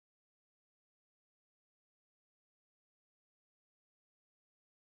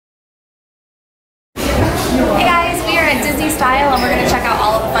DisneyStyle, and we're going to check out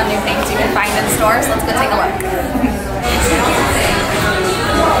all of the fun new things you can find in stores. Let's go take a look.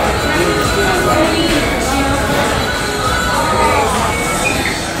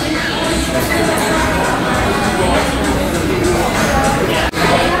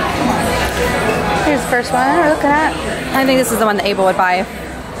 Here's the first one we're looking at. I think this is the one that Abel would buy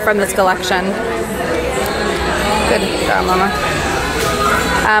from this collection. Good job, Mama.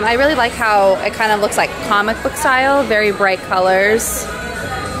 I really like how it kind of looks like comic book style, very bright colors.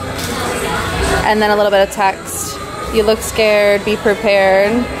 And then a little bit of text. You look scared, be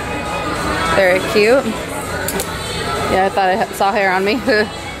prepared. Very cute. Yeah, I thought I saw hair on me.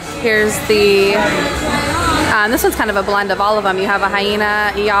 Here's the, this one's kind of a blend of all of them. You have a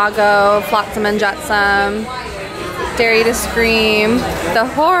hyena, Iago, Flotsam and Jetsam, Dare You to Scream, the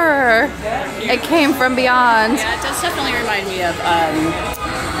horror. It came from beyond. Yeah, it does definitely remind me of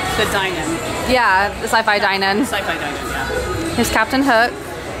the dine-in. Yeah, the sci-fi dine-in. Sci-fi dine-in, yeah. Here's Captain Hook.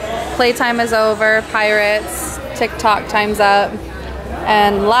 Playtime is over. Pirates. TikTok time's up.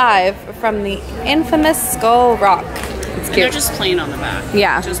 And live from the infamous Skull Rock. It's cute. They're just plain on the back.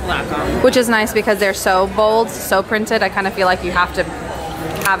 Yeah. Just black on. Which is nice because they're so bold, so printed. I kind of feel like you have to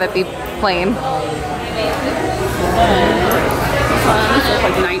have it be plain. These look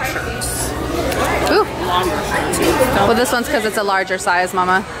like night shirts. Ooh. Longer shirts. Well, this one's because it's a larger size,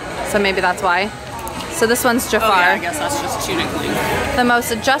 Mama. So maybe that's why. So this one's Jafar. Oh, yeah, I guess that's just tunic length. The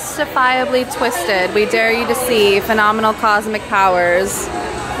most justifiably twisted. We dare you to see phenomenal cosmic powers.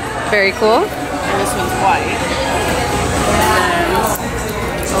 Very cool. And this one's white. And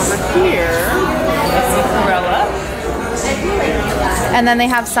over here, I see Cruella. And then they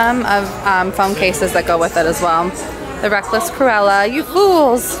have some of phone cases that go with it as well. The Reckless Cruella, you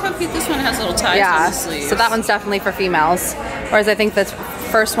fools! Look how cute this one has little ties on the sleeves. So that one's definitely for females. Whereas I think the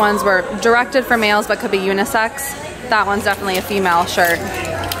first ones were directed for males but could be unisex. That one's definitely a female shirt,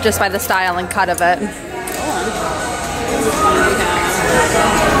 just by the style and cut of it.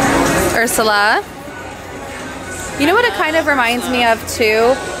 Ursula. You know what it kind of reminds me of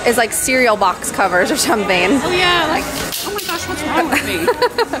too? Is like cereal box covers or something. Oh yeah, like, oh my gosh, what's wrong with me?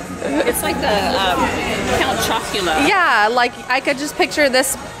 It's like the Count Chocula. Yeah, like I could just picture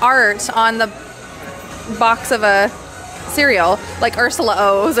this art on the box of a cereal, like Ursula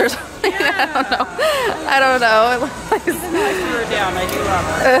O's or something. Yeah. I don't know. Even though I threw her down, I do love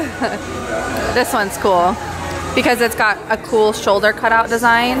her. This one's cool because it's got a cool shoulder cutout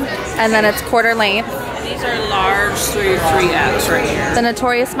design, and then it's quarter length. These are large through 3X right here. The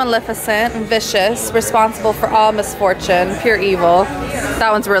Notorious Maleficent, vicious, responsible for all misfortune, pure evil.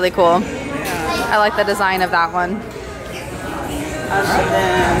 That one's really cool. I like the design of that one.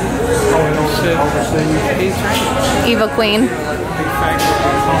 Evil Queen.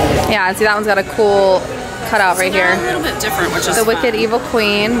 Yeah, and see that one's got a cool cutout right here. A little bit different, which is The Wicked Evil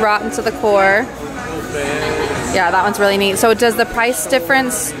Queen, rotten to the core. Yeah, that one's really neat. So does the price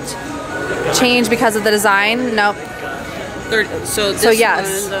difference change because of the design? Nope. So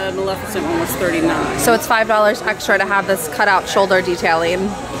yes. one, the Maleficent one was $39. So it's $5 extra to have this cutout shoulder detailing.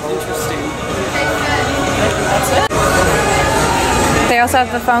 Interesting. That's it. They also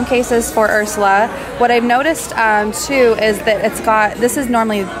have the phone cases for Ursula. What I've noticed too is that it's got, this is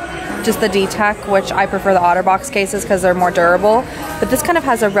normally just the D-Tech, which I prefer the OtterBox cases because they're more durable. But this kind of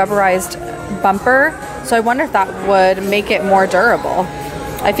has a rubberized bumper, so I wonder if that would make it more durable.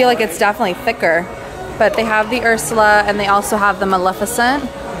 I feel like it's definitely thicker. But they have the Ursula and they also have the Maleficent.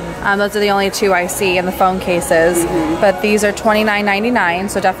 Those are the only two I see in the phone cases. But these are $29.99,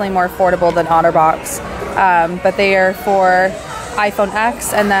 so definitely more affordable than OtterBox. But they are for iPhone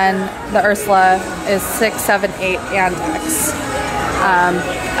X, and then the Ursula is 6, 7, 8, and X.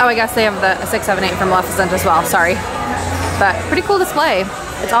 Oh, I guess they have the 6, 7, 8 from Maleficent as well, sorry. But pretty cool display.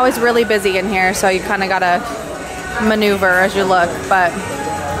 It's always really busy in here, so you kind of gotta maneuver as you look, but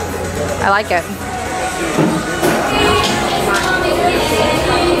I like it.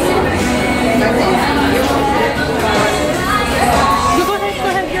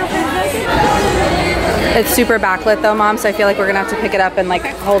 It's super backlit though, Mom, so I feel like we're gonna have to pick it up and like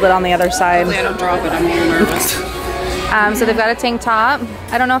hold it on the other side. Hopefully I don't drop it, I'm a little nervous. So they've got a tank top.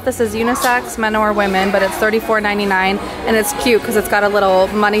 I don't know if this is unisex, men or women, but it's $34.99, and it's cute because it's got a little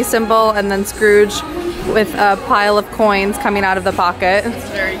money symbol and then Scrooge with a pile of coins coming out of the pocket. It's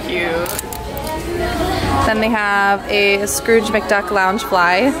very cute. Then they have a Scrooge McDuck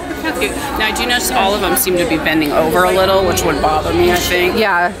Loungefly. That's cute. Now, do you notice all of them seem to be bending over a little, which would bother me, I think.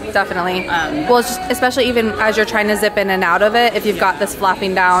 Yeah, definitely. Well, it's just, especially even as you're trying to zip in and out of it, if you've got this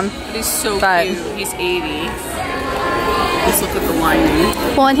flapping down. But he's so cute. He's 80. Let's look at the lining.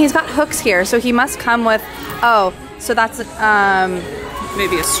 Well, and he's got hooks here, so he must come with, oh, So that's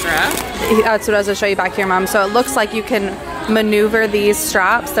maybe a strap. That's what I was gonna show you back here, Mom. So it looks like you can maneuver these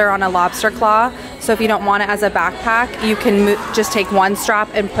straps. They're on a lobster claw. So if you don't want it as a backpack, you can just take one strap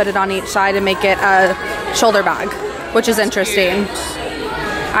and put it on each side and make it a shoulder bag, which is interesting.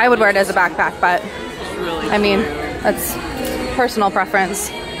 I would wear it as a backpack, but really I mean, that's personal preference.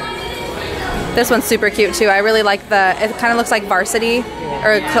 This one's super cute too. I really like it kind of looks like varsity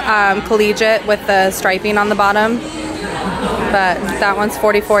or collegiate with the striping on the bottom. But that one's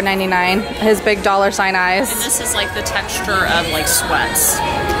 $44.99. His big $sign eyes. And this is like the texture of like sweats.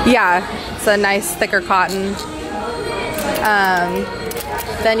 Yeah, it's a nice thicker cotton.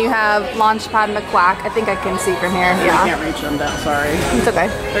 Then you have Launchpad McQuack. I think I can see from here. Yeah. I can't reach them down, sorry. It's okay.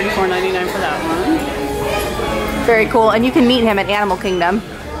 $34.99 for that one. Very cool. And you can meet him at Animal Kingdom.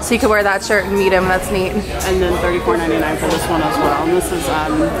 So you can wear that shirt and meet him. That's neat. And then $34.99 for this one as well. And this is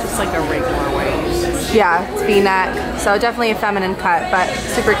just like a regular waist. Yeah, it's V-neck. So definitely a feminine cut, but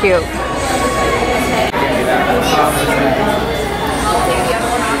super cute.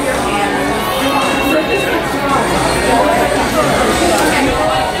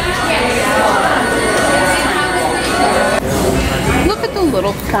 Look at the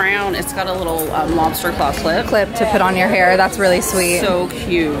little crown. It's got a little lobster claw clip To put on your hair. That's really sweet. So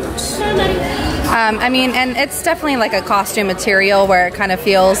cute. I mean, and it's definitely like a costume material where it kind of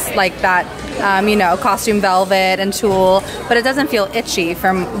feels like that, you know, costume velvet and tulle, but it doesn't feel itchy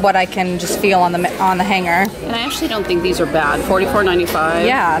from what I can just feel on the hanger. And I actually don't think these are bad. $44.95.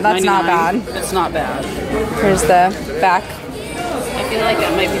 Yeah, that's not bad. It's not bad. Here's the back. I feel like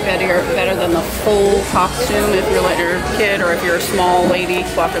that might be better than the full costume if you're like your kid or if you're a small lady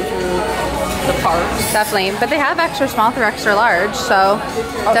walking through the parks. Definitely, but they have extra small through extra large, so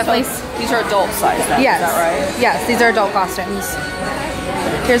definitely. So these are adult size then, Yes. is that right? Yes, these are adult costumes.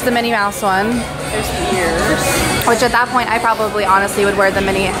 Here's the Minnie Mouse one. There's the ears. Which at that point, I probably honestly would wear the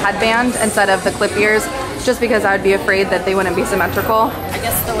mini headband instead of the clip ears, just because I would be afraid that they wouldn't be symmetrical. I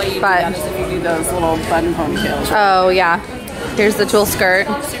guess the way you do that is if you do those little button ponytails. Right? Oh yeah. Here's the tulle skirt.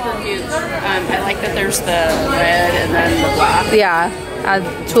 Super cute. I like that there's the red and then the black. Yeah,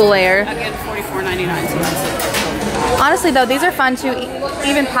 tulle layer. Again, $44.99. So that's Honestly though, these are fun too,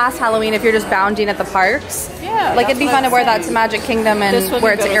 even past Halloween if you're just bounding at the parks. Yeah. Like it'd be fun to wear that to Magic Kingdom and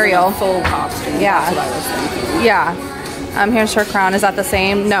wear it to Ariel. Full costume. Yeah. That's what I was thinking. Yeah. Here's her crown. Is that the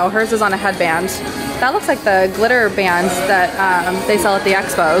same? No, hers is on a headband. That looks like the glitter bands that they sell at the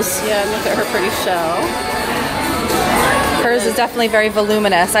expos. Yeah, look at her pretty shell. Hers is definitely very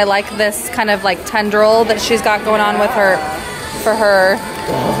voluminous. I like this kind of like tendril that she's got going on with her, for her.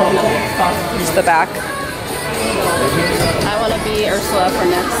 Just the back. I want to be Ursula for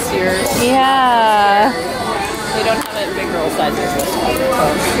next year's. Yeah. They don't have it in big girl sizes.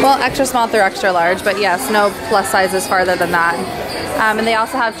 Well, extra small through extra large, but yes, no plus sizes farther than that. And they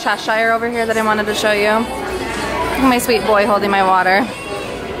also have Cheshire over here that I wanted to show you. My sweet boy holding my water.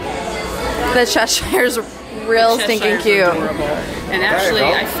 The Cheshire's real stinking cute. Adorable. And actually,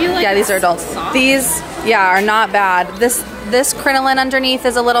 I feel like these are adults. soft. These, are not bad. This crinoline underneath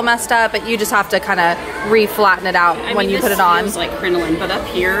is a little messed up, but you just have to kind of re-flatten it out when you put it on. It feels like crinoline, but up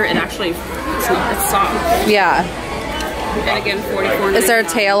here, it actually, it's soft. Yeah. And again, $44.99. Is there a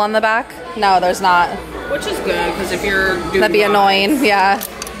tail on the back? No, there's not. Which is good, because if you're doing That'd be annoying, yeah.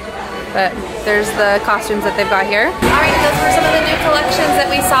 But there's the costumes that they've got here. Alright, those were some of the new collections that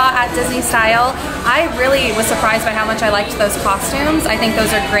we saw at DisneyStyle. I really was surprised by how much I liked those costumes. I think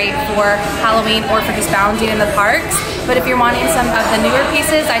those are great for Halloween or for just bounding in the parks. But if you're wanting some of the newer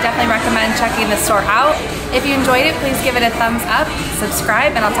pieces, I definitely recommend checking the store out. If you enjoyed it, please give it a thumbs up,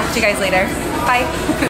 subscribe, and I'll talk to you guys later. Bye!